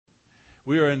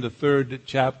We are in the 3rd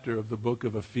chapter of the Book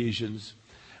of Ephesians.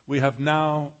 We have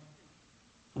come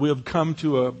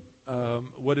to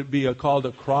called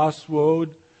a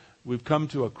crossroad. We've come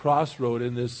to a crossroad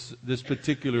in this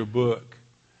particular book.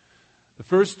 The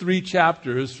first 3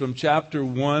 chapters, from chapter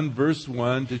 1, verse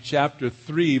 1 to chapter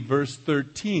 3, verse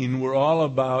 13, were all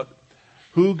about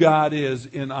who God is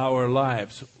in our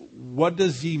lives. What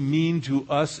does He mean to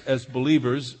us as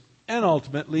believers? And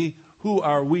ultimately, who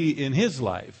are we in His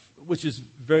life? Which is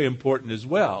very important as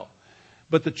well.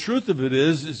 But the truth of it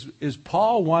is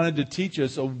Paul wanted to teach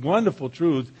us a wonderful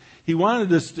truth. He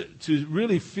wanted us to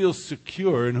really feel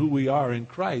secure in who we are in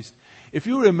Christ. If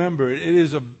you remember, it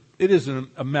is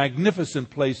a magnificent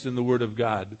place in the Word of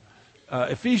God.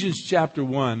 Ephesians chapter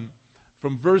 1,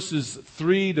 from verses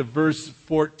 3 to verse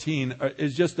 14,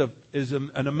 is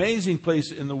an amazing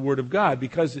place in the Word of God,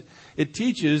 because it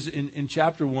teaches in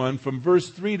chapter 1, from verse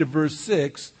 3 to verse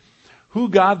 6, who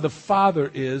God the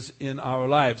Father is in our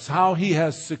lives, how He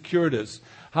has secured us,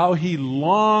 how He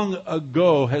long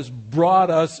ago has brought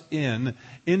us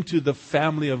into the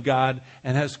family of God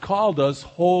and has called us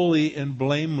holy and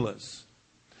blameless.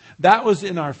 That was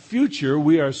in our future.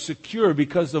 We are secure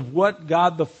because of what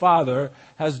God the Father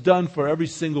has done for every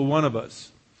single one of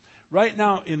us. Right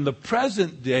now, in the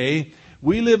present day,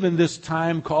 we live in this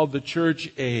time called the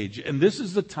church age. And this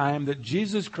is the time that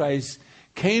Jesus Christ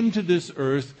came to this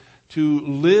earth to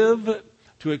live,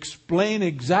 to explain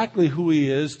exactly who He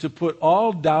is, to put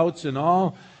all doubts and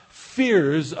all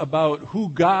fears about who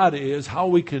God is, how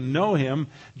we can know Him.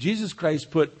 Jesus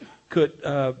Christ put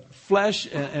flesh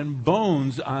and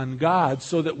bones on God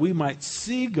so that we might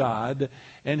see God,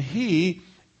 and He,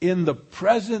 in the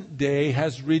present day,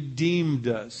 has redeemed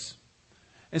us.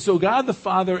 And so God the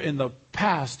Father in the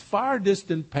past, far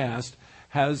distant past,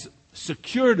 has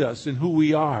secured us in who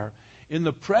we are. In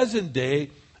the present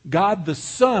day, God the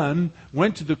Son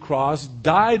went to the cross,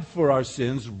 died for our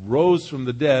sins, rose from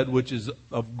the dead, which is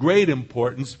of great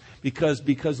importance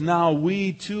because now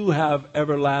we too have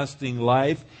everlasting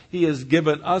life. He has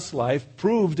given us life,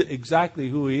 proved exactly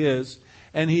who He is,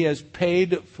 and He has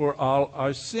paid for all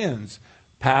our sins,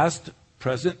 past,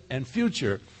 present, and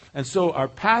future. And so our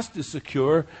past is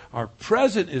secure, our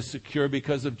present is secure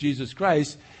because of Jesus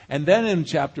Christ. And then in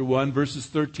chapter 1, verses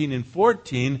 13 and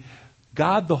 14,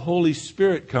 God the Holy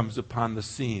Spirit comes upon the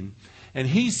scene. And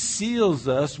He seals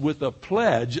us with a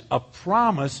pledge, a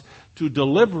promise to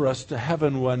deliver us to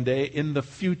heaven one day in the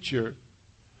future.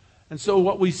 And so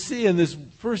what we see in this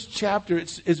first chapter,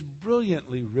 it's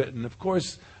brilliantly written. Of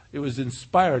course, it was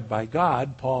inspired by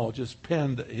God. Paul just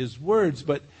penned his words,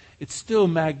 but it's still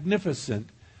magnificent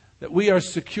that we are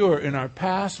secure in our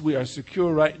past, we are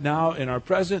secure right now in our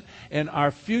present, and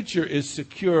our future is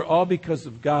secure all because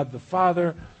of God the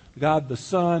Father, God the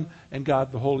Son, and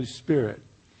God the Holy Spirit.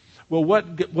 Well,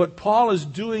 what Paul is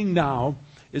doing now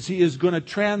is he is going to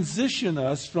transition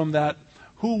us from that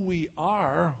who we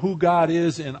are, who God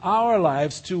is in our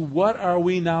lives, to what are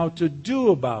we now to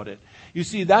do about it. You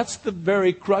see, that's the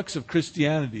very crux of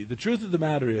Christianity. The truth of the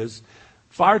matter is,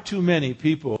 far too many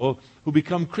people who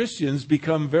become Christians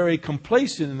become very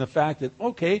complacent in the fact that,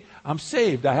 okay, I'm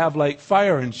saved. I have like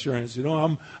fire insurance.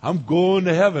 I'm going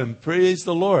to heaven. Praise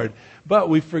the Lord. But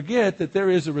we forget that there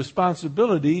is a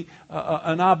responsibility,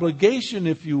 an obligation,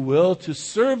 if you will, to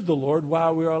serve the Lord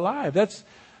while we're alive.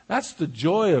 That's the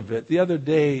joy of it. The other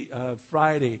day,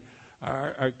 Friday,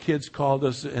 our kids called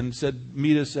us and said,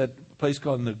 meet us at a place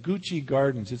called Noguchi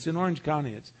Gardens. It's in Orange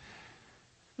County. It's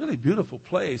a really beautiful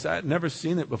place. I had never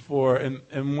seen it before.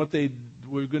 And what they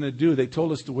were going to do, they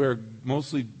told us to wear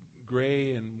mostly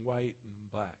gray and white and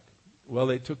black. Well,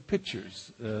 they took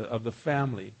pictures of the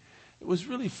family. It was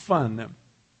really fun.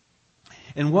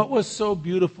 And what was so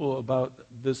beautiful about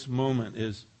this moment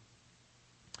is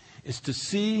to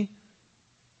see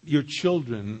your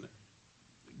children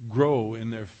grow in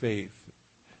their faith.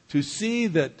 To see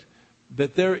that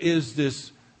there is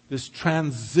this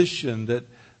transition,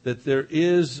 that there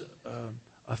is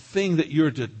a thing that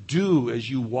you're to do as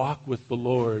you walk with the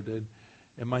Lord. And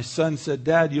my son said,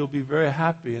 Dad, you'll be very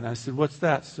happy. And I said, what's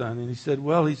that, son? And he said,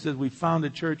 we found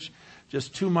a church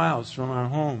just 2 miles from our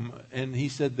home. And he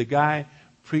said, the guy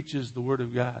preaches the Word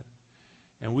of God.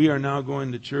 And we are now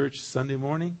going to church Sunday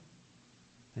morning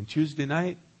and Tuesday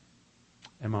night.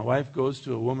 And my wife goes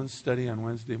to a woman's study on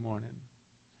Wednesday morning.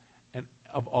 And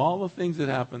of all the things that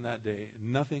happened that day,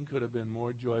 nothing could have been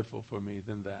more joyful for me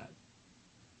than that.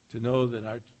 To know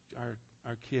that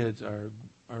our kids are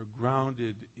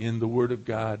grounded in the Word of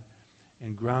God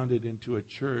and grounded into a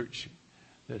church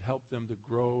that helped them to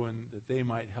grow and that they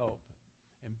might help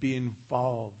and be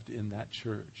involved in that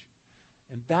church.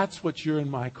 And that's what your and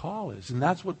my call is. And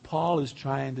that's what Paul is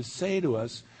trying to say to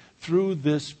us through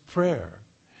this prayer.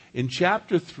 In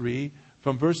chapter 3,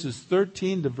 from verses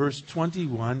 13 to verse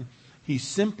 21, he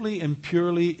simply and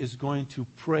purely is going to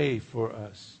pray for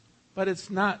us. But it's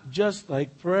not just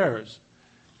like prayers.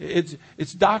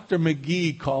 It's Dr.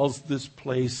 McGee calls this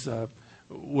place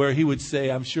where he would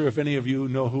say, I'm sure if any of you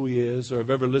know who he is or have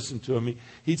ever listened to him,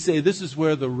 he'd say this is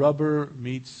where the rubber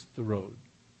meets the road.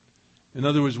 In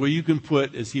other words, where you can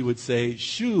put, as he would say,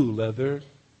 shoe leather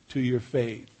to your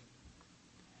faith.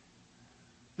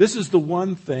 This is the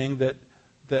one thing that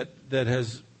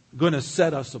has going to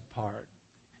set us apart.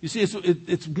 You see,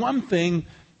 it's one thing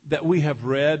that we have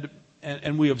read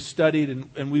and we have studied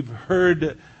and we've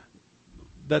heard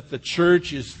that the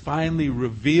church is finally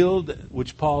revealed,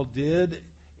 which Paul did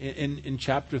in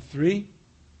chapter 3.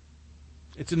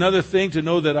 It's another thing to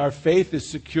know that our faith is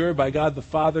secure by God the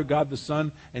Father, God the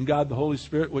Son, and God the Holy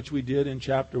Spirit, which we did in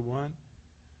chapter 1.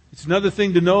 It's another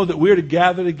thing to know that we're to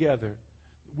gather together.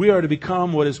 We are to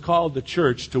become what is called the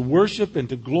church, to worship and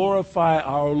to glorify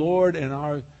our Lord and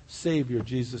our Savior,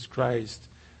 Jesus Christ.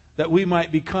 That we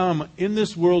might become, in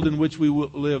this world in which we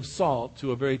live, salt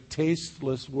to a very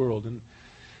tasteless world.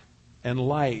 And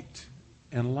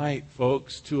light,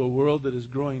 folks, to a world that is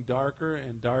growing darker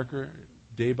and darker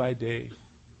day by day.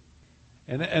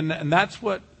 And that's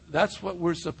what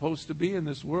we're supposed to be in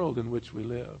this world in which we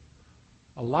live.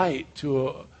 A light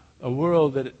to a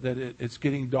world that it's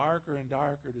getting darker and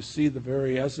darker to see the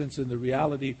very essence and the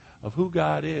reality of who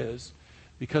God is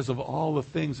because of all the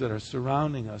things that are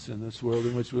surrounding us in this world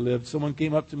in which we live. Someone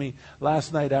came up to me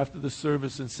last night after the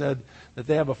service and said that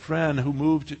they have a friend who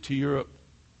moved to Europe.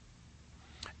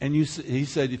 And he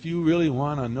said, if you really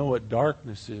want to know what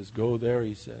darkness is, go there,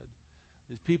 he said.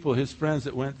 His friends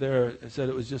that went there said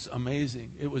it was just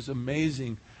amazing. It was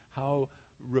amazing how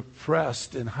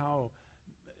repressed and how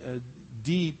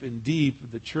deep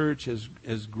the church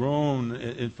has grown.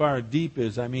 And far deep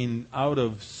is, out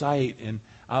of sight and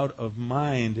out of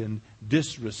mind and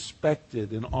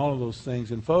disrespected and all of those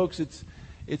things. And folks,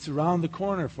 it's around the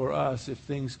corner for us if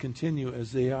things continue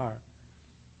as they are.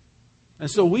 And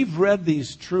so we've read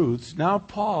these truths. Now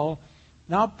Paul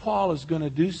is going to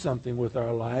do something with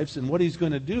our lives, and what he's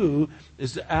going to do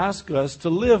is to ask us to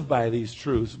live by these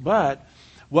truths. But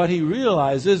what he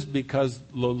realizes, because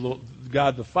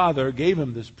God the Father gave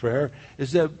him this prayer,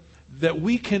 is that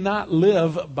we cannot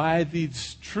live by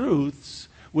these truths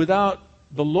without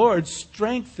the Lord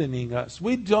strengthening us.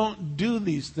 We don't do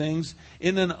these things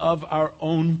in and of our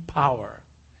own power.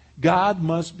 God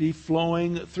must be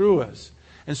flowing through us.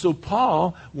 And so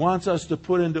Paul wants us to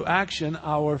put into action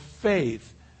our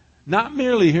faith, not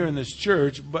merely here in this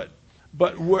church, but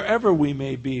wherever we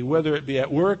may be, whether it be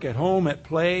at work, at home, at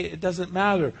play, it doesn't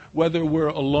matter. Whether we're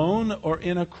alone or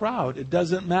in a crowd, it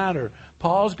doesn't matter.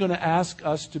 Paul's going to ask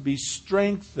us to be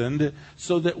strengthened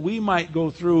so that we might go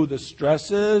through the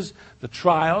stresses, the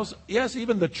trials, yes,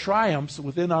 even the triumphs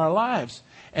within our lives.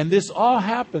 And this all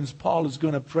happens, Paul is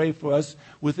going to pray for us,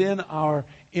 within our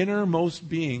innermost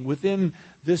being, within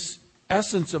this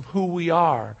essence of who we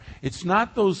are. It's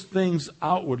not those things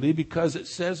outwardly, because it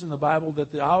says in the Bible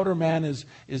that the outer man is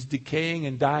decaying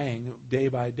and dying day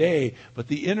by day, but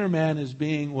the inner man is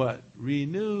being what?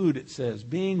 Renewed, it says,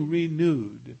 being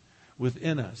renewed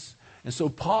within us. And so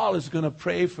Paul is going to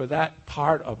pray for that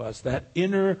part of us, that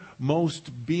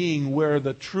innermost being where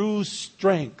the true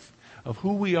strength of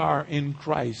who we are in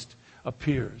Christ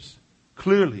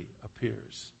clearly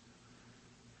appears.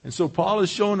 And so Paul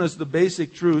has shown us the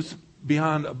basic truths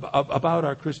about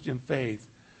our Christian faith.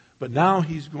 But now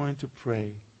he's going to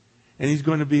pray. And he's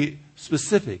going to be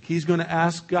specific. He's going to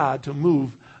ask God to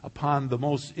move upon the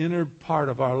most inner part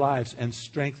of our lives and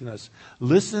strengthen us.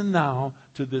 Listen now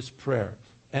to this prayer.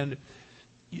 And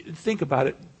think about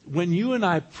it. When you and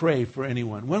I pray for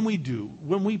anyone, when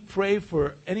we pray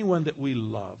for anyone that we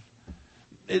love,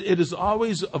 it is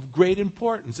always of great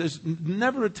importance. There's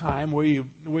never a time where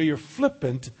you're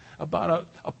flippant about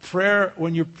a prayer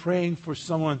when you're praying for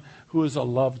someone who is a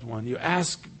loved one. You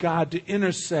ask God to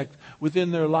intersect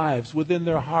within their lives, within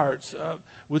their hearts,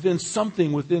 within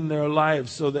something within their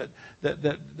lives, so that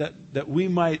we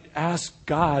might ask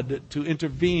God to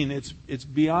intervene. It's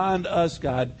beyond us,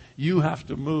 God. You have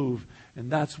to move, and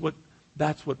that's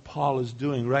what Paul is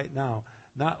doing right now.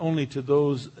 Not only to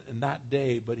those in that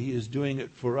day, but he is doing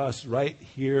it for us right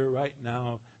here, right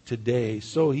now, today.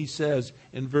 So he says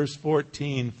in verse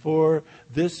 14, "For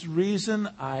this reason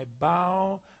I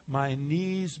bow my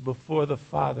knees before the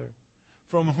Father,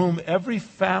 from whom every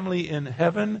family in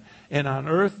heaven and on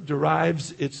earth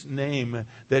derives its name,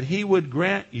 that he would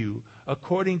grant you,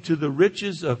 according to the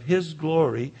riches of his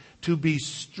glory, to be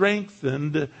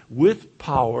strengthened with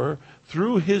power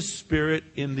through his Spirit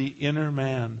in the inner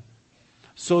man,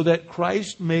 so that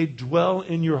Christ may dwell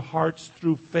in your hearts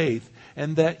through faith,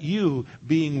 and that you,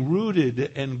 being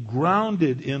rooted and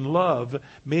grounded in love,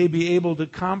 may be able to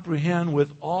comprehend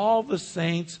with all the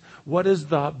saints what is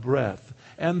the breadth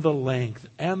and the length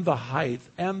and the height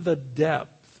and the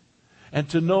depth, and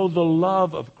to know the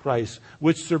love of Christ,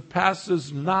 which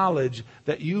surpasses knowledge,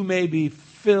 that you may be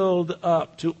filled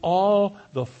up to all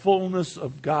the fullness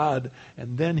of God.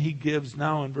 And then he gives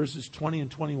now in verses 20 and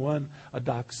 21 a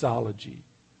doxology.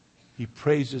 He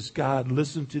praises God.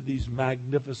 Listen to these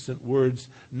magnificent words.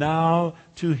 Now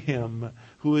to him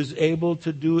who is able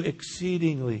to do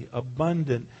exceedingly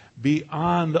abundant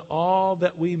beyond all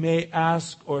that we may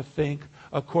ask or think,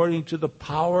 according to the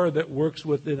power that works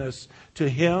within us. To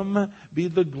him be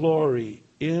the glory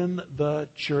in the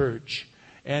church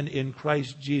and in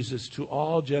Christ Jesus to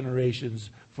all generations,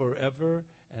 forever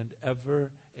and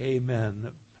ever.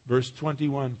 Amen. Verse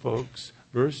 21, folks.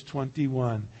 Verse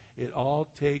 21. It all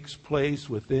takes place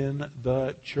within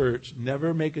the church.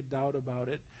 Never make a doubt about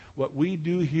it. What we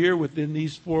do here within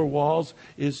these four walls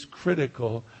is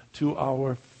critical to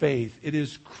our faith. It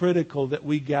is critical that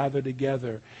we gather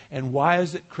together. And why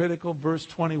is it critical? Verse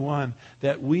 21,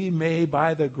 that we may,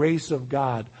 by the grace of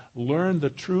God, learn the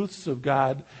truths of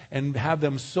God and have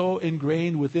them so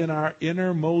ingrained within our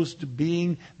innermost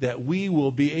being that we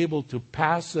will be able to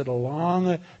pass it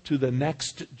along to the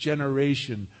next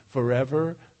generation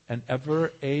forever and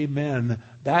ever. Amen.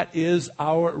 That is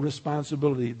our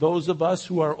responsibility. Those of us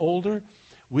who are older,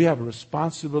 we have a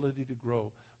responsibility to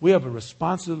grow. We have a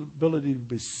responsibility to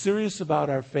be serious about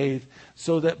our faith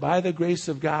so that by the grace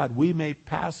of God, we may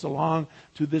pass along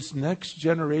to this next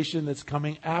generation that's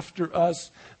coming after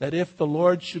us, that if the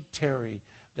Lord should tarry,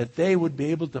 that they would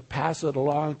be able to pass it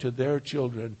along to their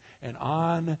children. And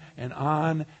on and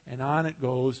on and on it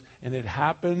goes. And it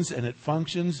happens and it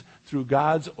functions through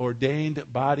God's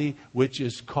ordained body, which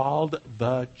is called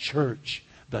the church.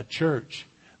 The church.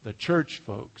 The church,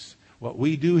 folks. What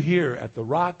we do here at the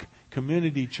Rock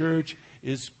Community Church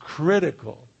is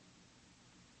critical.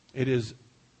 It is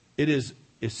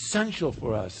essential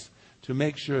for us to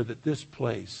make sure that this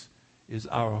place is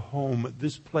our home.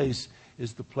 This place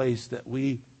is the place that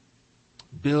we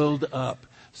build up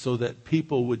so that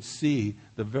people would see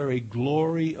the very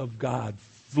glory of God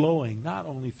flowing not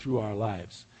only through our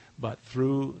lives, but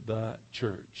through the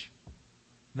church.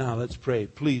 Now let's pray.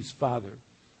 Please, Father,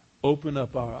 open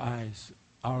up our eyes,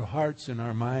 our hearts and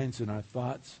our minds and our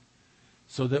thoughts,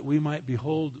 so that we might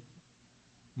behold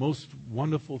most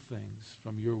wonderful things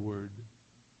from your word.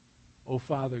 Oh,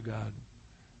 Father God,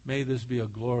 may this be a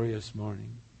glorious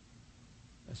morning.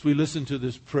 As we listen to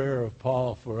this prayer of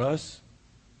Paul for us,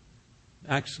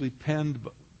 actually penned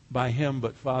by him,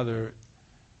 but Father,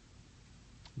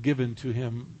 given to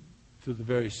him through the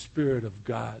very Spirit of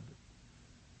God,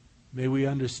 may we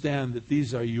understand that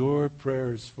these are your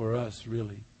prayers for us,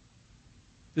 really.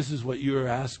 This is what you're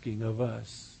asking of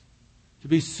us. To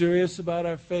be serious about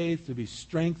our faith, to be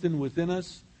strengthened within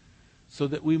us, so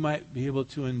that we might be able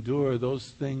to endure those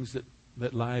things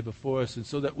that lie before us, and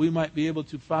so that we might be able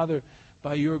to, Father,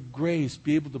 by your grace,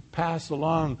 be able to pass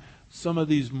along some of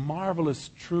these marvelous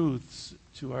truths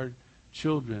to our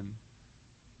children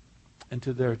and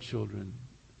to their children.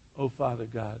 Oh, Father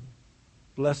God,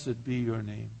 blessed be your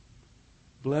name.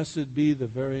 Blessed be the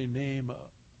very name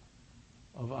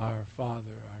of our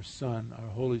Father, our Son, our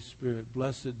Holy Spirit.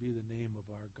 Blessed be the name of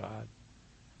our God.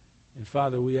 And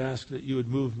Father, we ask that you would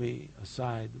move me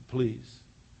aside, please.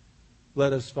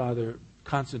 Let us, Father,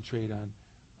 concentrate on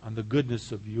the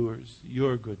goodness of yours,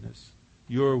 your goodness,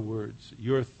 your words,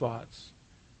 your thoughts,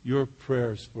 your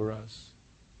prayers for us.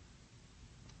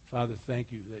 Father,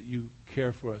 thank you that you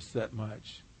care for us that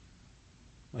much.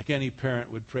 Like any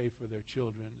parent would pray for their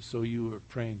children, so you are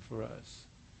praying for us.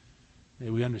 May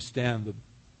we understand,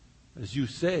 as you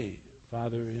say,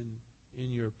 Father, in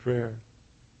your prayer,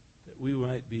 that we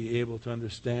might be able to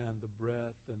understand the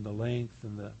breadth and the length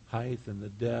and the height and the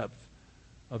depth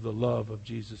of the love of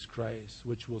Jesus Christ,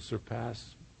 which will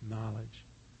surpass knowledge.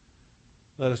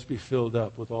 Let us be filled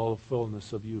up with all the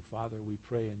fullness of you, Father, we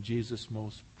pray in Jesus'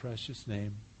 most precious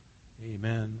name.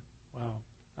 Amen. Wow.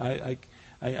 I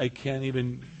can't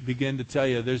even begin to tell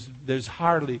you. There's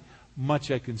hardly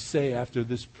much I can say after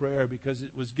this prayer because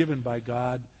it was given by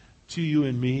God to you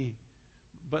and me.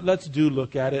 But let's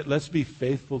look at it. Let's be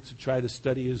faithful to try to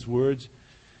study his words.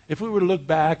 If we were to look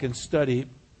back and study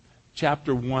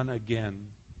chapter 1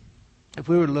 again, if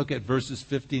we were to look at verses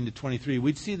 15 to 23,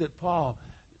 we'd see that Paul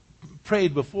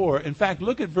prayed before. In fact,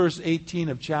 look at verse 18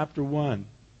 of chapter 1.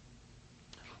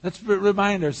 Let's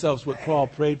remind ourselves what Paul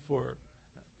prayed for.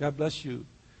 God bless you.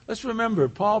 Let's remember,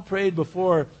 Paul prayed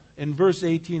before in verse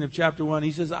 18 of chapter 1.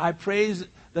 He says, I pray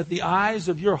that the eyes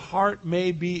of your heart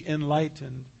may be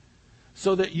enlightened,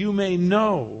 so that you may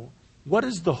know what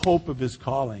is the hope of his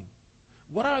calling.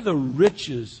 What are the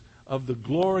riches of the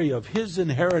glory of his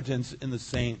inheritance in the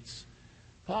saints?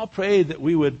 Paul prayed that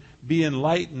we would be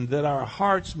enlightened, that our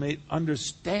hearts may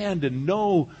understand and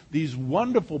know these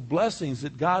wonderful blessings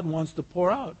that God wants to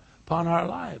pour out upon our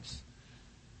lives.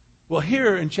 Well,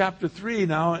 here in chapter 3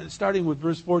 now, starting with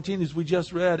verse 14 as we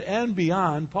just read, and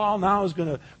beyond, Paul now is going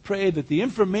to pray that the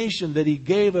information that he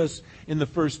gave us in the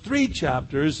first 3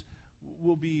 chapters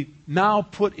will be now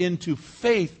put into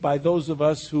faith by those of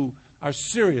us who are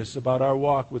serious about our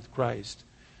walk with Christ.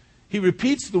 He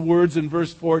repeats the words in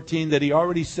verse 14 that he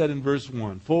already said in verse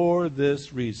 1. For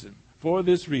this reason. For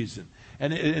this reason.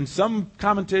 And some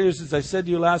commentators, as I said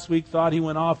to you last week, thought he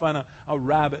went off on a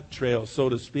rabbit trail, so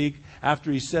to speak,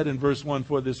 after he said in verse 1,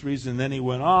 for this reason. Then he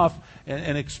went off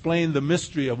and explained the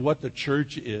mystery of what the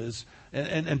church is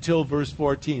and until verse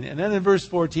 14. And then in verse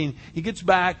 14, he gets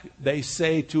back, they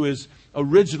say, to his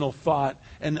original thought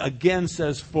and again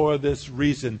says, for this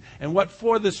reason. And what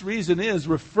for this reason is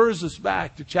refers us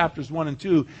back to chapters 1 and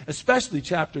 2, especially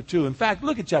chapter 2. In fact,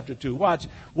 look at chapter 2.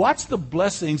 Watch the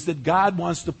blessings that God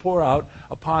wants to pour out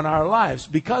upon our lives.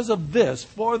 Because of this,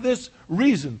 for this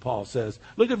reason, Paul says.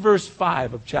 Look at verse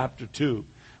 5 of chapter 2.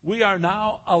 We are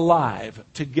now alive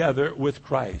together with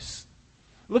Christ.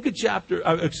 Look at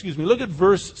look at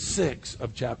verse 6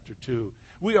 of chapter 2.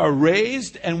 We are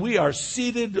raised and we are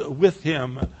seated with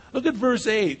him. Look at verse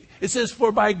 8. It says,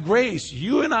 for by grace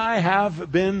you and I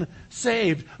have been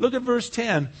saved. Look at verse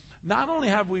 10. Not only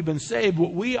have we been saved,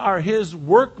 but we are his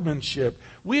workmanship.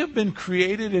 We have been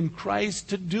created in Christ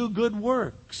to do good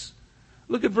works.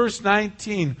 Look at verse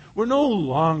 19. We're no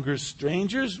longer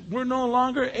strangers. We're no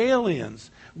longer aliens.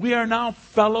 We are now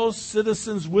fellow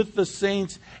citizens with the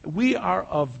saints. We are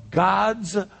of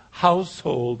God's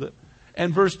household.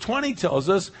 And verse 20 tells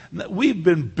us that we've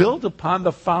been built upon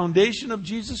the foundation of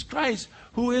Jesus Christ,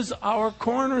 who is our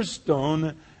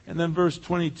cornerstone. And then verse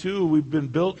 22, we've been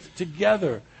built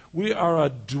together. We are a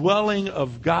dwelling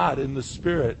of God in the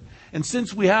Spirit. And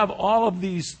since we have all of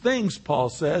these things, Paul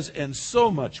says, and so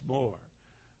much more,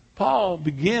 Paul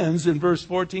begins in verse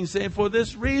 14 saying, for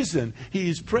this reason.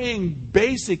 He's praying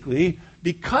basically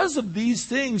because of these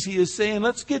things. He is saying,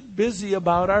 let's get busy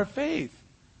about our faith.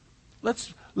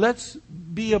 Let's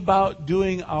be about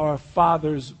doing our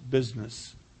Father's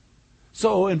business.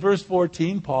 So in verse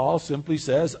 14, Paul simply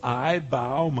says, I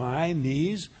bow my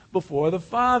knees before the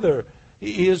Father.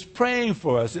 He is praying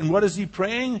for us. And what is he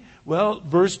praying? Well,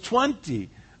 verse 20,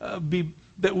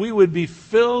 that we would be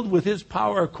filled with his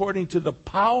power according to the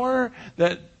power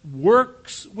that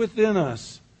works within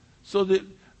us, so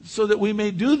that we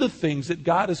may do the things that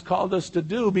God has called us to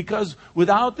do. Because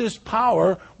without this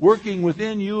power working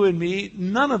within you and me,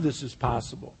 none of this is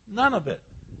possible. None of it.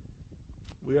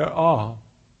 We are all,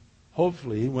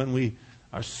 hopefully, when we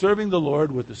are serving the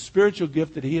Lord with the spiritual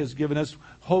gift that he has given us,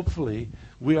 hopefully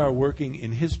we are working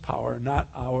in his power, not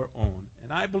our own.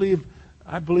 And I believe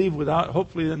without,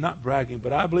 hopefully not bragging,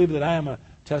 but I believe that I am a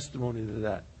testimony to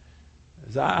that.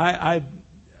 As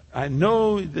I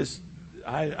know this.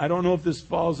 I don't know if this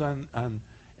falls on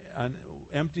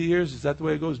empty ears. Is that the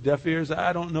way it goes? Deaf ears?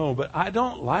 I don't know. But I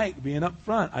don't like being up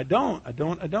front. I don't.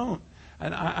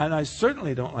 And I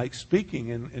certainly don't like speaking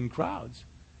in crowds.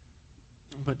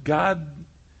 But God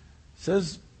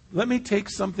says, let me take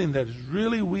something that is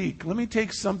really weak. Let me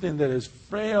take something that is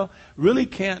frail, really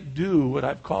can't do what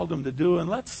I've called him to do, and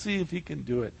let's see if he can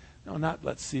do it. No, not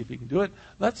let's see if he can do it.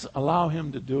 Let's allow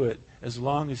him to do it as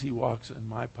long as he walks in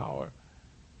my power.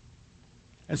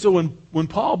 And so when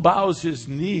Paul bows his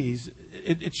knees,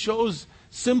 it shows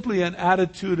simply an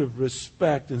attitude of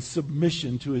respect and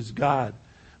submission to his God.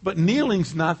 But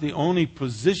kneeling's not the only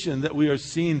position that we are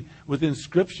seeing within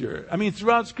Scripture. I mean,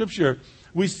 throughout Scripture,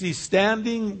 we see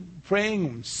standing,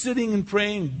 praying, sitting and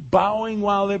praying, bowing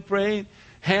while they're praying,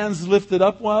 hands lifted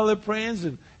up while they're praying,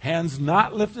 and hands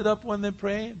not lifted up when they're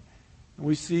praying. And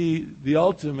we see the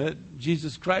ultimate,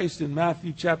 Jesus Christ in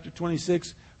Matthew chapter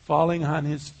 26, falling on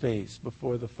his face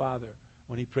before the Father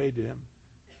when he prayed to him.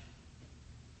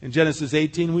 In Genesis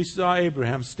 18, we saw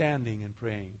Abraham standing and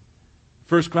praying.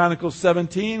 1 Chronicles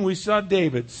 17, we saw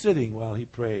David sitting while he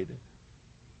prayed.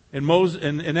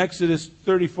 In Exodus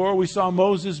 34, we saw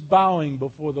Moses bowing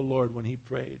before the Lord when he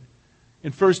prayed.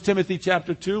 In 1 Timothy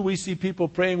chapter 2, we see people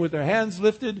praying with their hands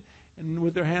lifted and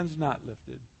with their hands not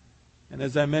lifted. And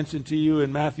as I mentioned to you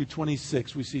in Matthew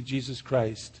 26, we see Jesus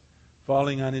Christ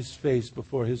falling on his face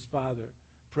before his Father,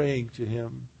 praying to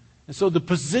him. And so the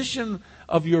position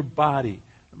of your body,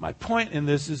 my point in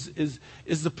this is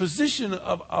the position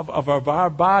of our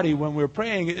body when we're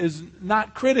praying is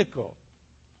not critical.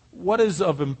 What is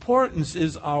of importance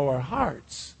is our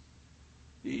hearts.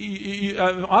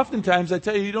 Oftentimes, I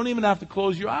tell you, you don't even have to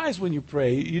close your eyes when you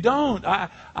pray. You don't. I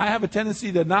have a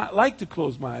tendency to not like to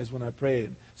close my eyes when I pray,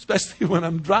 especially when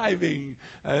I'm driving.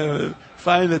 I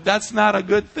find that that's not a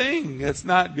good thing. That's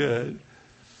not good.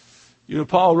 You know,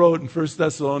 Paul wrote in 1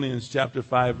 Thessalonians chapter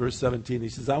 5, verse 17, he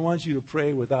says, I want you to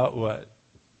pray without what?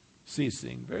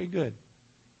 Ceasing. Very good.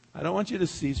 I don't want you to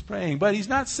cease praying. But he's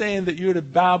not saying that you're to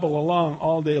babble along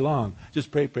all day long. Just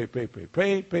pray, pray, pray, pray,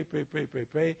 pray, pray, pray, pray, pray,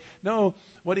 pray. No,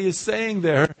 what he is saying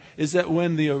there is that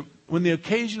when the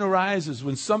occasion arises,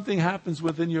 when something happens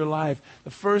within your life,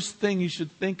 the first thing you should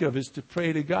think of is to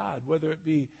pray to God, whether it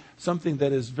be something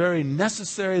that is very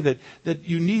necessary, that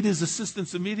you need his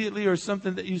assistance immediately, or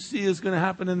something that you see is going to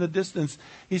happen in the distance.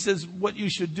 He says what you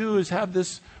should do is have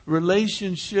this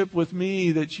relationship with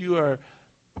me that you are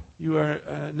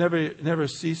never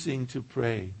ceasing to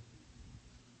pray.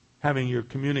 Having your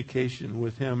communication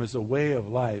with him as a way of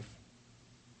life.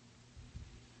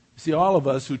 See, all of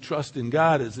us who trust in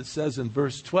God, as it says in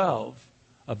verse 12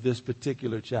 of this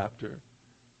particular chapter,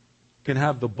 can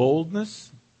have the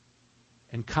boldness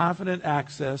and confident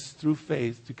access through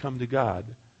faith to come to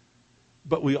God.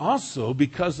 But we also,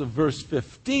 because of verse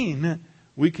 15,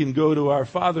 we can go to our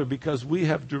Father because we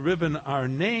have deriven our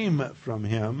name from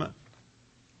him.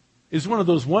 It's one of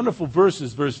those wonderful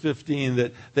verses, verse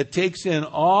 15, that takes in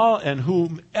all and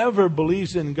whomever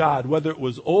believes in God, whether it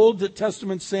was Old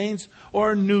Testament saints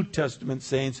or New Testament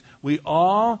saints, we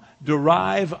all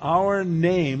derive our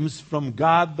names from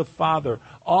God the Father.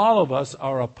 All of us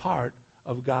are a part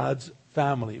of God's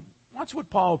family. Watch what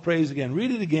Paul prays again.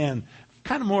 Read it again,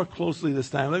 kind of more closely this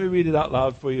time. Let me read it out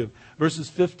loud for you. Verses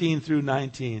 15 through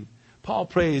 19. Paul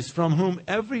prays, from whom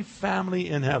every family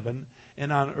in heaven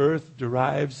and on earth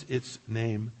derives its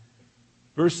name.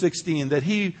 Verse 16, that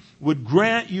he would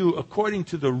grant you according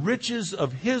to the riches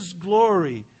of his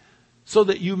glory, so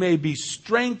that you may be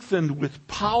strengthened with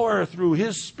power through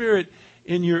his Spirit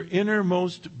in your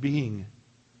innermost being,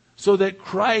 so that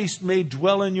Christ may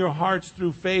dwell in your hearts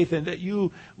through faith, and that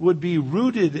you would be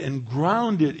rooted and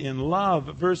grounded in love.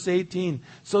 Verse 18,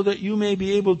 so that you may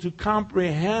be able to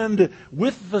comprehend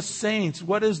with the saints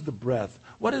what is the breadth,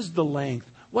 what is the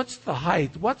length, what's the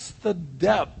height, what's the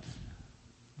depth.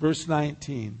 Verse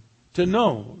 19, to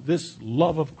know this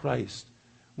love of Christ,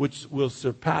 which will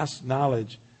surpass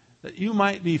knowledge, that you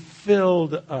might be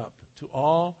filled up to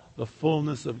all the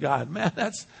fullness of God. Man,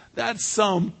 that's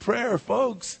some prayer,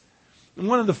 folks. And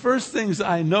one of the first things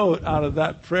I note out of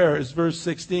that prayer is verse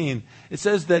 16. It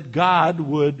says that God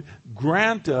would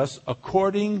grant us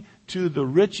according to the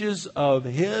riches of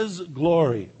his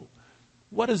glory.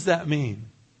 What does that mean?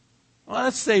 Well,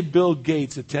 let's say Bill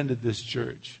Gates attended this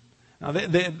church. Now,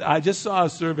 I just saw a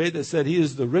survey that said he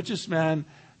is the richest man,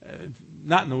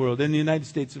 not in the world, in the United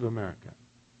States of America.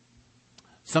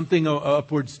 Something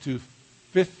upwards to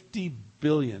 $50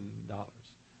 billion.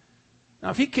 Now,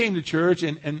 if he came to church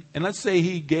and let's say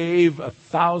he gave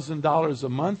 $1,000 a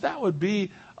month, that would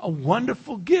be a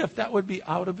wonderful gift. That would be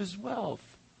out of his wealth.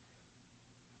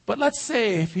 But let's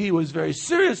say if he was very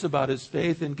serious about his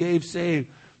faith and gave, say,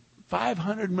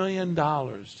 $500 million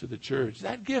to the church,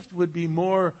 that gift would be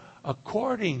more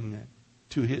according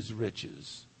to his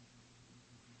riches.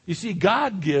 You see,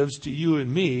 God gives to you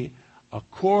and me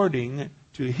according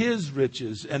to his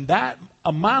riches. And that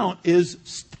amount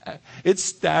it's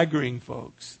staggering,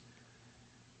 folks.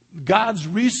 God's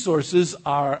resources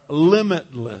are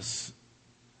limitless.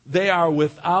 They are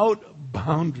without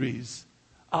boundaries.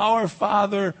 Our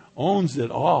Father owns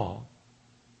it all.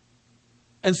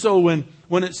 And so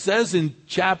when it says in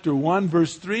chapter 1,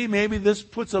 verse 3, maybe this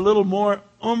puts a little more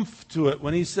oomph to it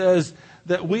when he says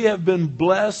that we have been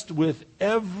blessed with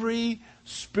every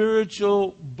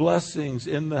spiritual blessings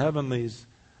in the heavenlies.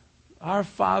 Our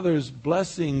Father's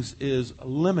blessings is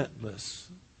limitless.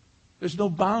 There's no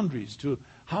boundaries to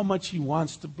how much he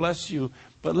wants to bless you.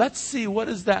 But let's see, what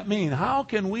does that mean? How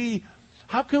can we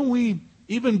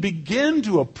even begin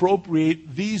to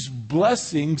appropriate these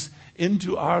blessings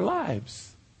into our lives?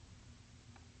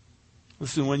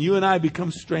 Listen, when you and I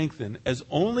become strengthened, as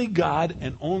only God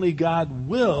and only God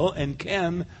will and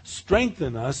can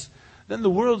strengthen us, then the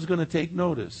world's going to take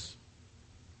notice.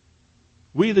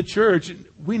 We, the church,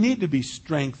 we need to be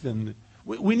strengthened.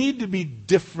 We need to be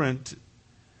different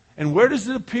And where does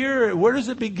it appear? Where does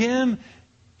it begin?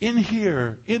 In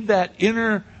here, in that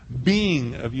inner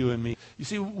being of you and me. You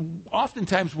see,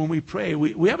 oftentimes when we pray,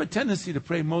 we have a tendency to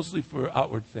pray mostly for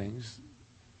outward things.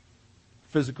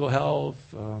 Physical health,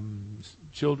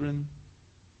 children,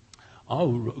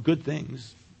 all good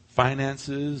things.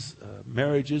 Finances,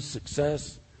 marriages,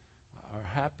 success, our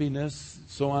happiness,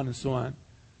 so on and so on.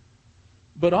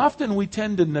 But often we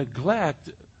tend to neglect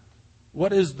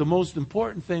what is the most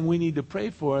important thing we need to pray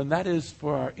for, and that is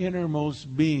for our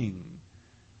innermost being.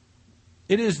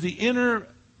 It is the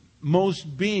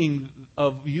innermost being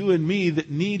of you and me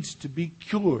that needs to be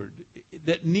cured,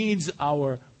 that needs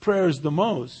our prayers the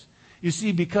most. You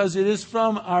see, because it is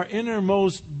from our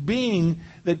innermost being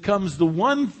that comes the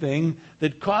one thing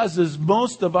that causes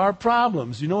most of our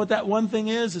problems. You know what that one thing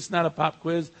is? It's not a pop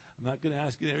quiz. I'm not going to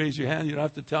ask you to raise your hand. You don't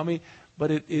have to tell me.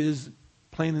 But it is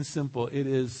plain and simple. It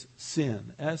is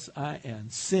sin.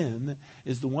 S-I-N. Sin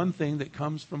is the one thing that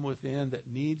comes from within that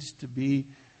needs to be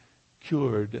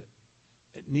cured.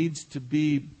 It needs to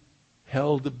be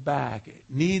held back. It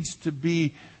needs to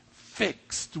be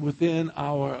fixed within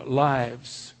our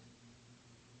lives.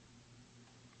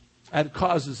 That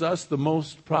causes us the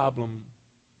most problem.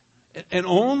 And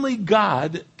only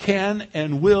God can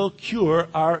and will cure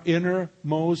our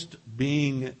innermost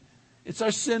being. It's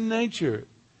our sin nature.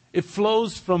 It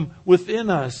flows from within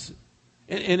us.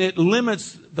 And it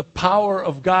limits the power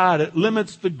of God. It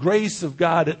limits the grace of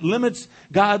God. It limits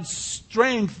God's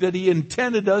strength that He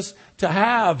intended us to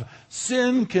have.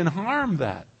 Sin can harm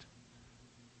that.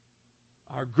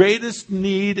 Our greatest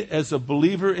need as a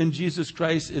believer in Jesus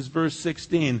Christ is verse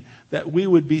 16, that we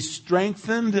would be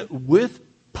strengthened with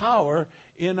power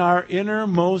in our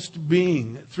innermost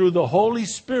being through the Holy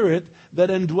Spirit that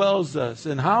indwells us.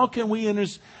 And how can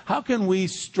we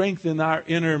strengthen our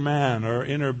inner man or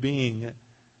inner being?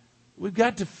 We've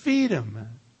got to feed him.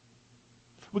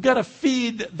 We've got to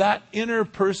feed that inner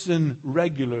person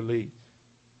regularly.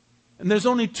 And there's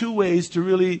only two ways to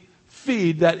really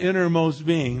feed that innermost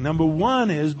being. Number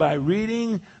one is by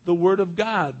reading the Word of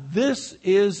God. This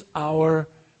is our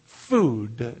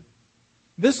food.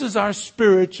 This is our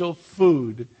spiritual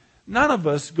food. None of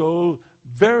us go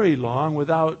very long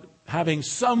without having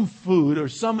some food or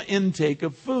some intake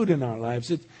of food in our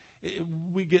lives.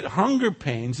 We get hunger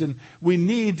pains and we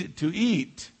need to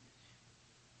eat.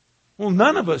 Well,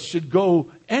 none of us should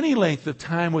go any length of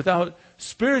time without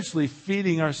spiritually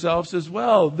feeding ourselves as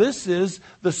well. This is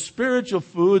the spiritual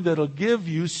food that'll give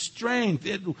you strength.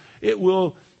 It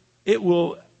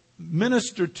will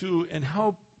minister to and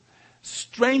help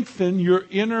strengthen your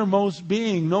innermost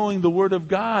being, knowing the Word of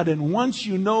God. And once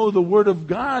you know the Word of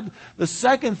God, the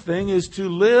second thing is to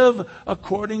live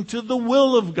according to the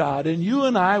will of God. And you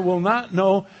and I will not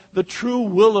know the true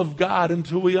will of God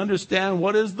until we understand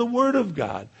what is the Word of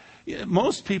God.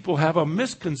 Most people have a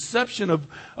misconception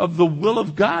of the will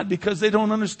of God because they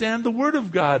don't understand the Word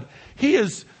of God. He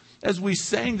is, as we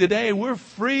sang today, we're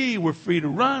free. We're free to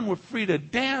run. We're free to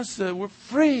dance. We're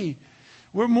free.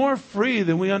 We're more free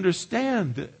than we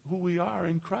understand who we are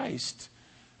in Christ.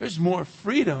 There's more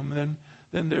freedom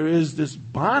than there is this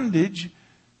bondage.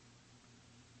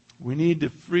 We need to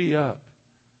free up,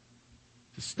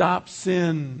 to stop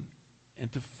sin,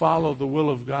 and to follow the will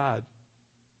of God.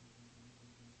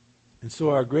 And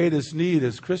so our greatest need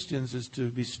as Christians is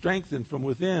to be strengthened from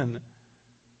within.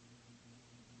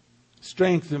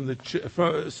 Strengthen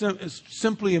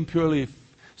simply and purely.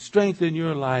 Strength in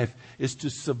your life is to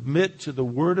submit to the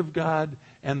Word of God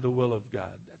and the will of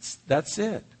God. That's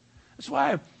it.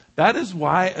 That is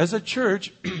why, as a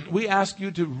church, we ask you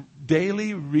to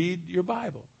daily read your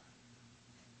Bible.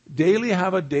 Daily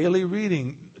have a daily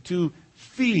reading to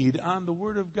feed on the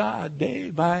Word of God day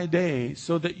by day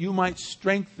so that you might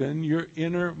strengthen your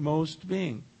innermost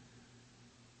being.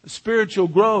 Spiritual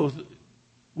growth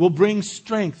will bring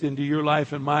strength into your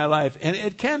life and my life. And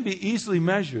it can be easily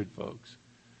measured, folks.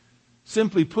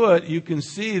 Simply put, you can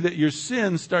see that your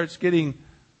sin starts getting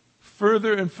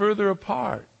further and further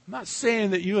apart. I'm not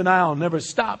saying that you and I will never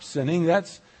stop sinning.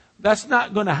 That's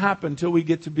not going to happen until we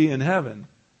get to be in heaven.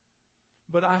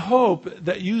 But I hope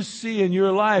that you see in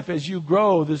your life as you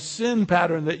grow, the sin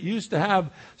pattern that you used to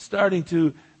have starting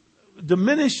to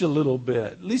diminish a little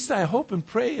bit. At least I hope and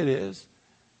pray it is.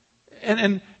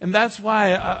 And that's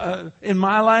why in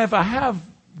my life I have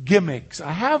gimmicks.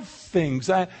 I have things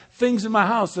in my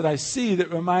house that I see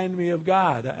that remind me of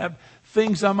God. I have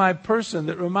things on my person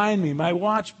that remind me. My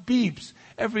watch beeps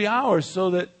every hour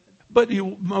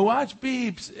my watch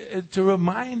beeps to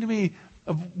remind me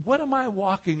of what am I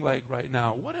walking like right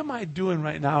now? What am I doing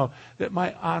right now that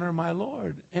might honor my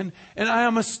Lord? And I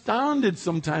am astounded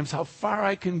sometimes how far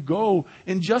I can go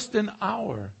in just an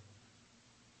hour.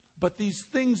 But these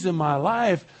things in my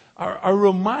life are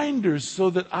reminders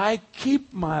so that I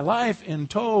keep my life in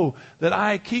tow, that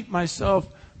I keep myself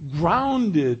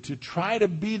grounded to try to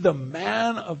be the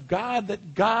man of God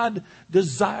that God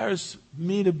desires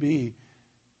me to be.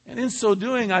 And in so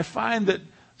doing, I find that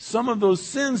some of those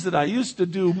sins that I used to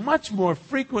do much more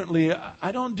frequently,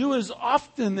 I don't do as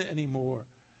often anymore.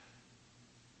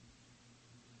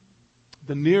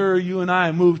 The nearer you and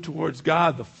I move towards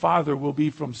God, the farther we'll be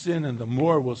from sin, and the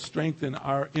more will strengthen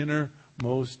our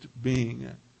innermost being.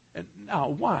 And now,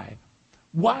 why?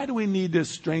 Why do we need to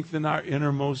strengthen our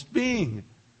innermost being?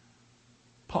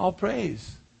 Paul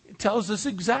prays. It tells us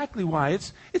exactly why.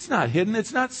 It's not hidden.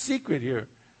 It's not secret here.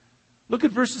 Look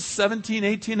at verses 17,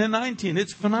 18, and 19.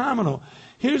 It's phenomenal.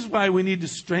 Here's why we need to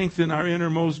strengthen our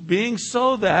innermost being,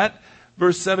 so that,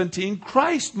 verse 17,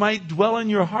 Christ might dwell in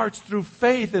your hearts through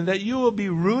faith, and that you will be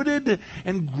rooted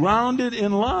and grounded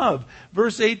in love.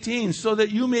 Verse 18, so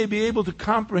that you may be able to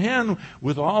comprehend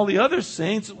with all the other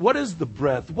saints what is the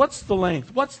breadth, what's the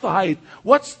length, what's the height,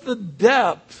 what's the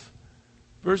depth.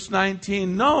 Verse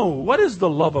 19, no, what is the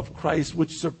love of Christ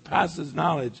which surpasses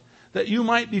knowledge? That you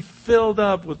might be filled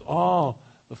up with all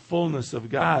the fullness of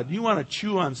God. You want to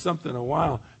chew on something a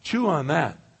while, chew on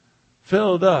that.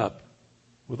 Filled up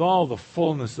with all the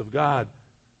fullness of God,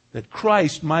 that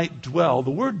Christ might dwell.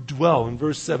 The word dwell in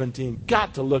verse 17,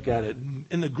 got to look at it.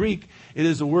 In the Greek, it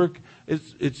is a work,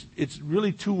 it's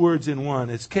really two words in one.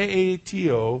 It's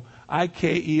K-A-T-O,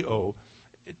 I-K-E-O.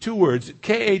 Two words.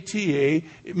 K-A-T-A,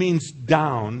 it means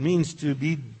down, means to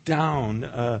be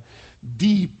down,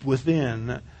 deep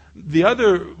within. The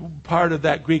other part of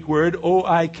that Greek word,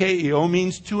 O-I-K-E-O,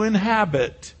 means to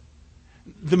inhabit.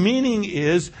 The meaning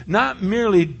is not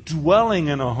merely dwelling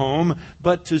in a home,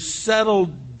 but to settle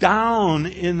down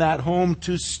in that home,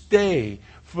 to stay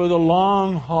for the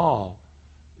long haul.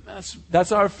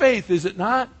 That's our faith, is it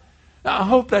not? I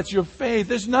hope that's your faith.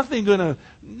 There's nothing's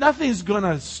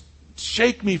gonna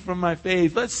shake me from my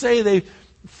faith. Let's say they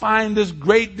find this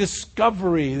great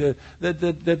discovery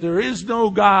that there is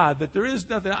no God, that there is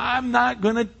nothing. I'm not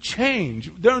going to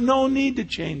change. There's no need to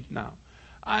change now.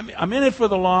 I'm in it for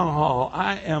the long haul.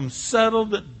 I am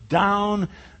settled down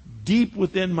deep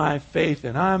within my faith,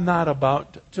 and I'm not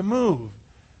about to move.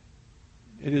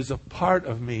 It is a part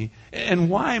of me. And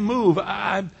why move?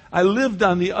 I lived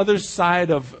on the other side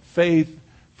of faith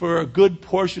for a good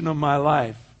portion of my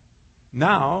life.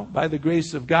 Now, by the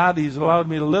grace of God, He's allowed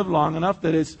me to live long enough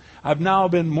that I've now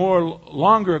been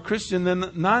longer a Christian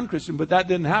than non-Christian, but that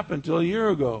didn't happen until a year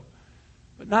ago.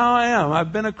 But now I am.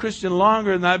 I've been a Christian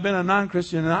longer than I've been a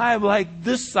non-Christian, and I like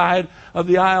this side of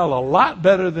the aisle a lot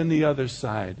better than the other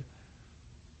side.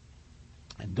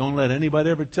 And don't let anybody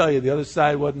ever tell you the other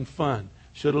side wasn't fun.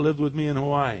 Should have lived with me in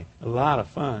Hawaii. A lot of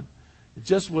fun. It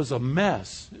just was a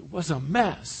mess. It was a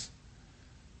mess.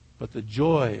 But the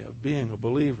joy of being a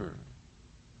believer,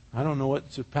 I don't know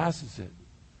what surpasses it.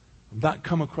 I've not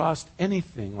come across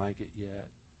anything like it yet.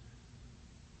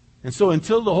 And so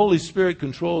until the Holy Spirit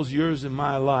controls yours and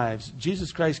my lives,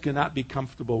 Jesus Christ cannot be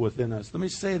comfortable within us. Let me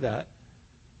say that.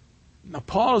 Now,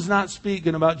 Paul is not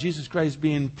speaking about Jesus Christ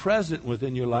being present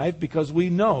within your life, because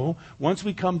we know once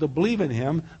we come to believe in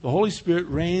Him, the Holy Spirit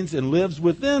reigns and lives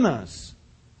within us.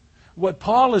 What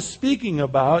Paul is speaking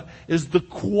about is the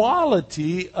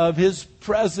quality of His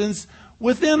presence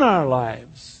within our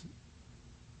lives.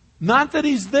 Not that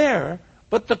He's there,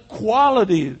 but the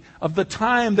quality of the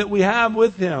time that we have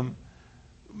with Him.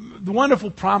 The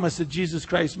wonderful promise that Jesus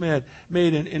Christ made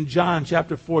in John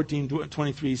chapter 14,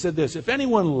 23. He said this, if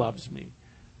anyone loves me,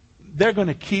 they're going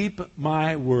to keep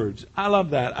my words. I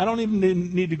love that. I don't even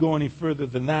need to go any further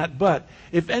than that. But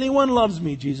if anyone loves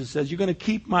me, Jesus says, you're going to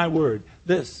keep my word.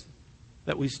 This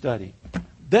that we study.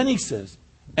 Then He says,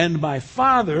 and my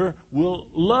Father will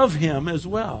love him as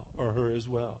well, or her as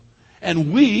well.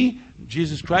 And we,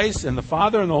 Jesus Christ and the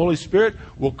Father and the Holy Spirit,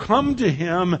 will come to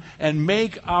Him and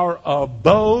make our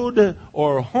abode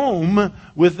or home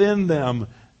within them,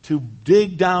 to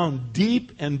dig down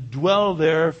deep and dwell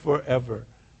there forever.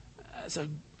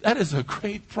 That is a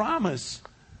great promise.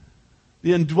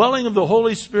 The indwelling of the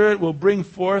Holy Spirit will bring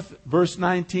forth, verse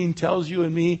 19 tells you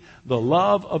and me, the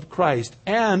love of Christ.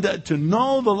 And to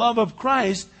know the love of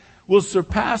Christ will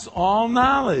surpass all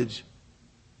knowledge.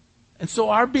 And so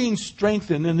our being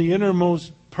strengthened in the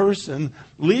innermost person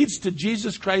leads to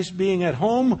Jesus Christ being at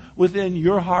home within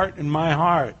your heart and my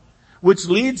heart, which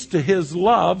leads to His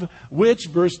love, which,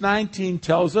 verse 19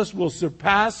 tells us, will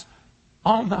surpass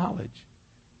all knowledge.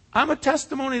 I'm a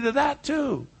testimony to that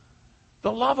too.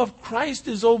 The love of Christ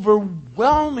is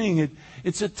overwhelming.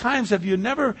 It's at times, have you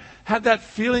never had that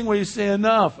feeling where you say,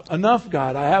 enough,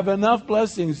 God, I have enough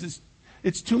blessings.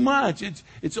 It's too much.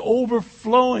 It's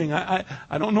overflowing. I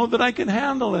don't know that I can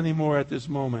handle anymore at this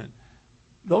moment.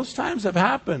 Those times have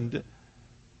happened.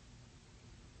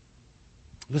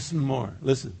 Listen more.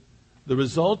 Listen. The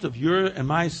result of your and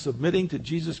my submitting to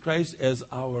Jesus Christ as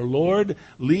our Lord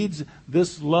leads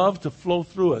this love to flow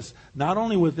through us, not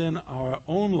only within our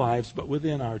own lives, but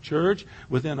within our church,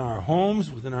 within our homes,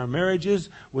 within our marriages,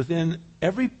 within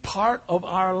every part of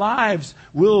our lives.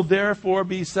 Will therefore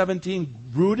be 17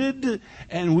 rooted,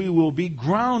 and we will be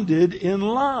grounded in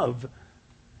love.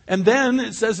 And then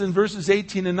it says in verses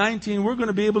 18 and 19, we're going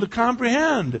to be able to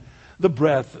comprehend the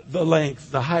breadth, the length,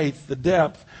 the height, the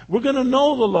depth. We're going to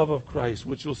know the love of Christ,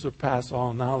 which will surpass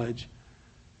all knowledge.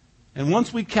 And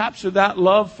once we capture that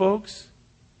love, folks,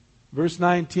 verse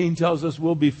 19 tells us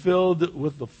we'll be filled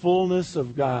with the fullness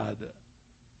of God.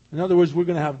 In other words, we're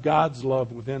going to have God's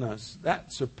love within us.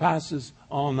 That surpasses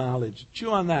all knowledge. Chew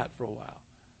on that for a while.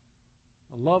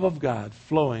 The love of God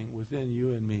flowing within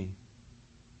you and me.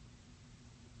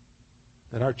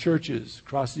 That our churches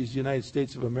across these United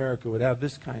States of America would have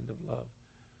this kind of love.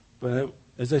 But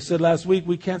as I said last week,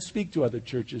 we can't speak to other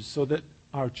churches so that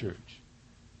our church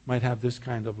might have this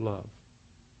kind of love.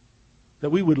 That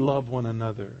we would love one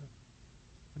another.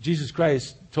 Jesus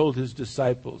Christ told his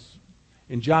disciples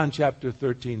in John chapter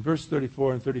 13, verse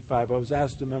 34 and 35, I was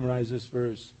asked to memorize this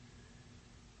verse.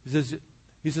 He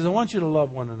says, I want you to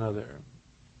love one another.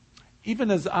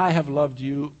 Even as I have loved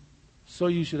you, so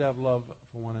you should have love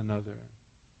for one another.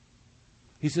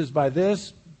 He says, by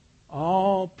this,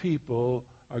 all people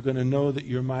are going to know that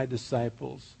you're my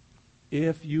disciples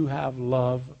if you have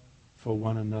love for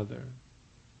one another.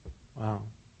 Wow.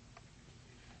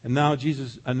 And now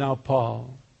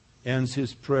Paul ends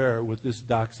his prayer with this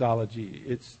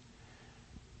doxology.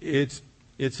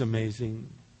 It's amazing.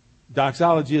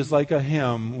 Doxology is like a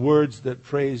hymn, words that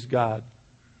praise God.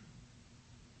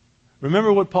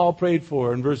 Remember what Paul prayed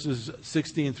for in verses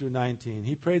 16 through 19.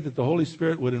 He prayed that the Holy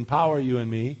Spirit would empower you and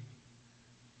me.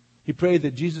 He prayed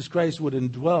that Jesus Christ would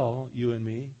indwell you and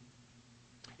me.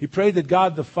 He prayed that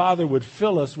God the Father would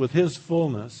fill us with His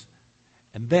fullness.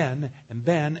 And then,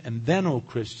 O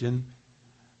Christian,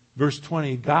 verse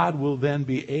 20, God will then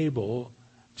be able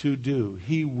to do.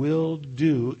 He will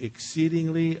do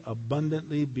exceedingly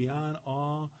abundantly beyond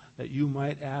all that you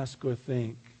might ask or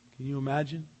think. Can you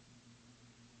imagine?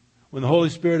 When the Holy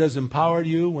Spirit has empowered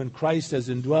you, when Christ has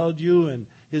indwelled you and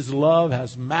His love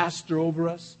has master over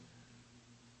us,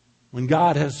 when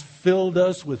God has filled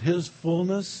us with His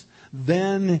fullness,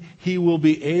 then He will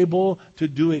be able to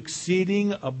do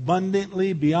exceeding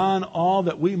abundantly beyond all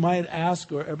that we might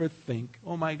ask or ever think.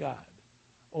 Oh my God.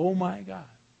 Oh my God.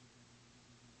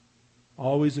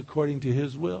 Always according to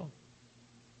His will.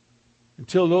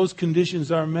 Until those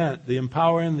conditions are met, the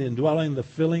empowering, the indwelling, the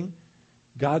filling,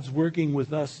 God's working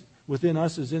with us, within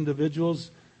us as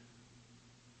individuals,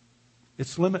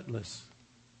 it's limitless.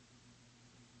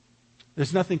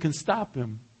 There's nothing can stop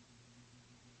Him.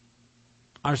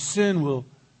 Our sin will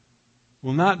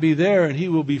not be there, and He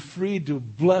will be free to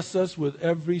bless us with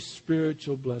every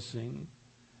spiritual blessing.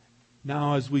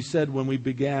 Now, as we said when we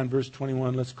began, verse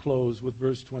 21, let's close with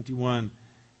verse 21.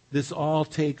 This all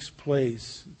takes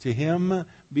place. To Him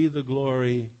be the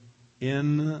glory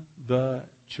in the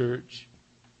church.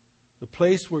 The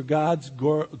place where God's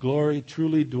glory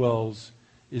truly dwells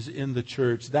is in the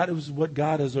church. That is what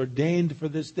God has ordained for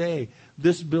this day.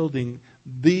 This building,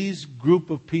 these group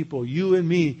of people, you and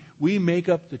me, we make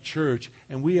up the church,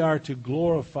 and we are to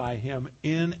glorify Him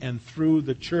in and through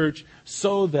the church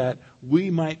so that we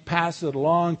might pass it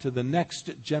along to the next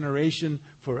generation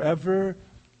forever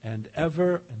and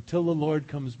ever until the Lord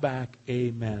comes back.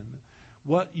 Amen.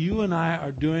 What you and I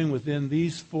are doing within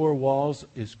these four walls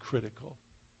is critical.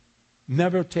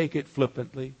 Never take it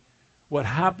flippantly. What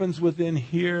happens within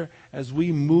here as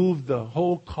we move the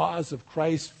whole cause of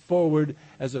Christ forward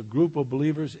as a group of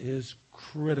believers is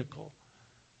critical.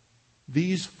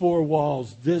 These four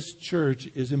walls, this church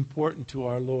is important to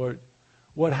our Lord.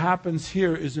 What happens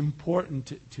here is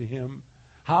important to Him.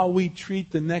 How we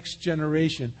treat the next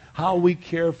generation, how we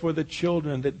care for the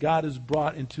children that God has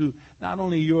brought into not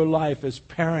only your life as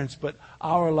parents, but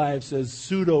our lives as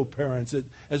pseudo-parents,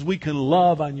 as we can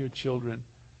love on your children.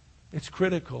 It's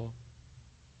critical.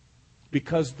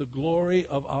 Because the glory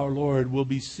of our Lord will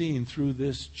be seen through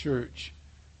this church.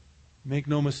 Make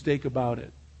no mistake about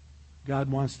it.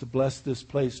 God wants to bless this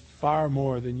place far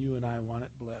more than you and I want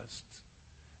it blessed.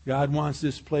 God wants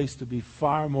this place to be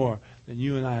far more than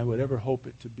you and I would ever hope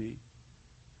it to be.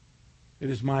 It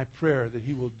is my prayer that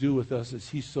He will do with us as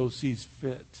He so sees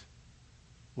fit,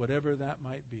 whatever that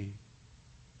might be.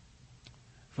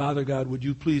 Father God, would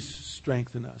you please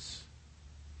strengthen us?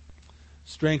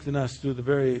 Strengthen us through the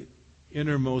very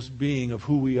innermost being of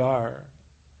who we are.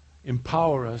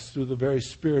 Empower us through the very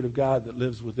Spirit of God that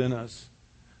lives within us.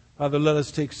 Father, let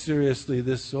us take seriously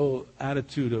this whole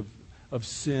attitude of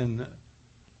sin,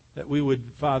 that we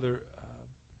would, Father,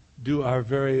 do our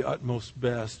very utmost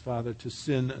best, Father, to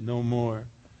sin no more,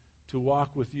 to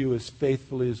walk with you as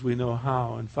faithfully as we know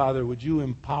how. And Father, would you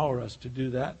empower us to do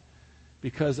that?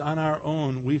 Because on our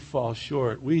own, we fall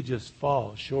short. We just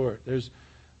fall short. There's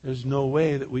no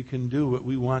way that we can do what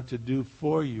we want to do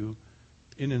for you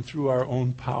in and through our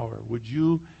own power. Would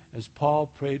you, as Paul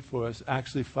prayed for us,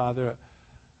 actually, Father,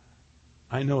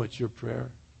 I know it's your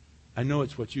prayer. I know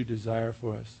it's what you desire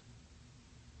for us.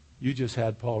 You just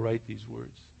had Paul write these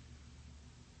words.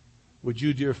 Would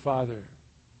you, dear Father,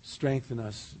 strengthen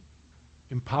us,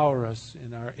 empower us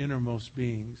in our innermost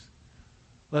beings.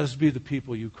 Let us be the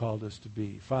people you called us to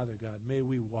be. Father God, may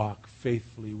we walk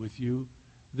faithfully with you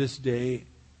this day,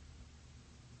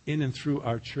 in and through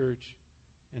our church,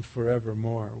 and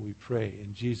forevermore, we pray.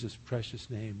 In Jesus' precious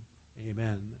name,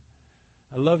 amen.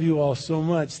 I love you all so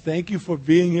much. Thank you for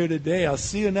being here today. I'll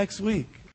see you next week.